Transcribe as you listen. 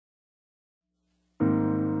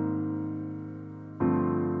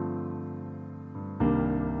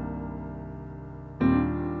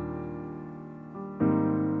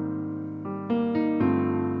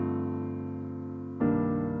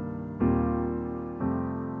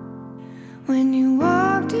When you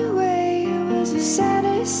walked away, it was the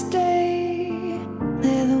saddest day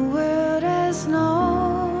that the world has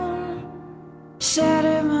known.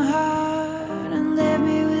 Shattered my heart and left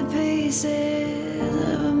me with pieces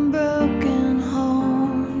of a broken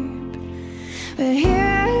heart. But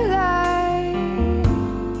here I lie,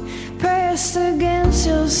 pressed against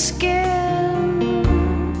your skin,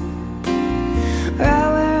 right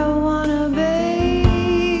where I wanna be.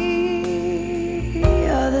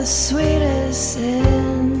 You're the sweetest sin.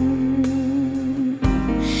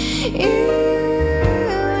 You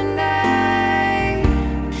and I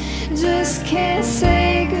just can't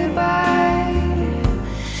say goodbye.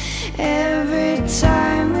 Every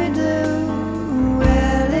time we do,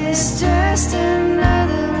 well, it's just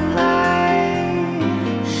another lie.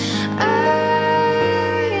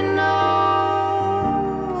 I know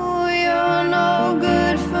you're no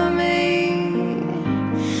good for me,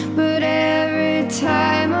 but every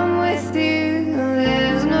time I'm with you,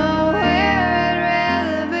 there's nowhere I'd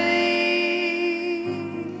rather be.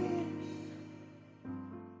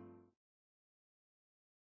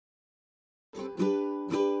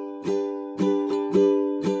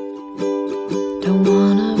 Don't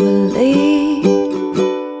wanna believe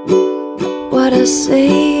what I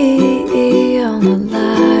see on the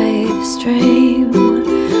live stream,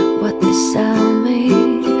 what they sell me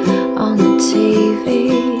on the TV.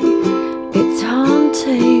 It's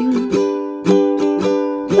haunting,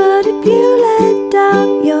 but if you let down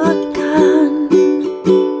your gun,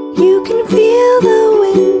 you can feel the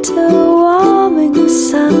winter warming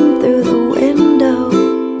sun through the window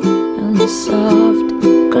and the soft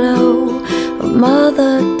glow of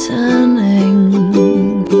mother turning.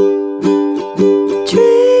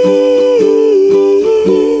 Dream,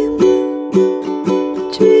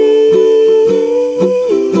 dream,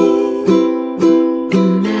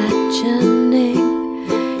 imagining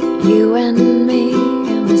you and me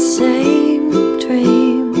in the same dream.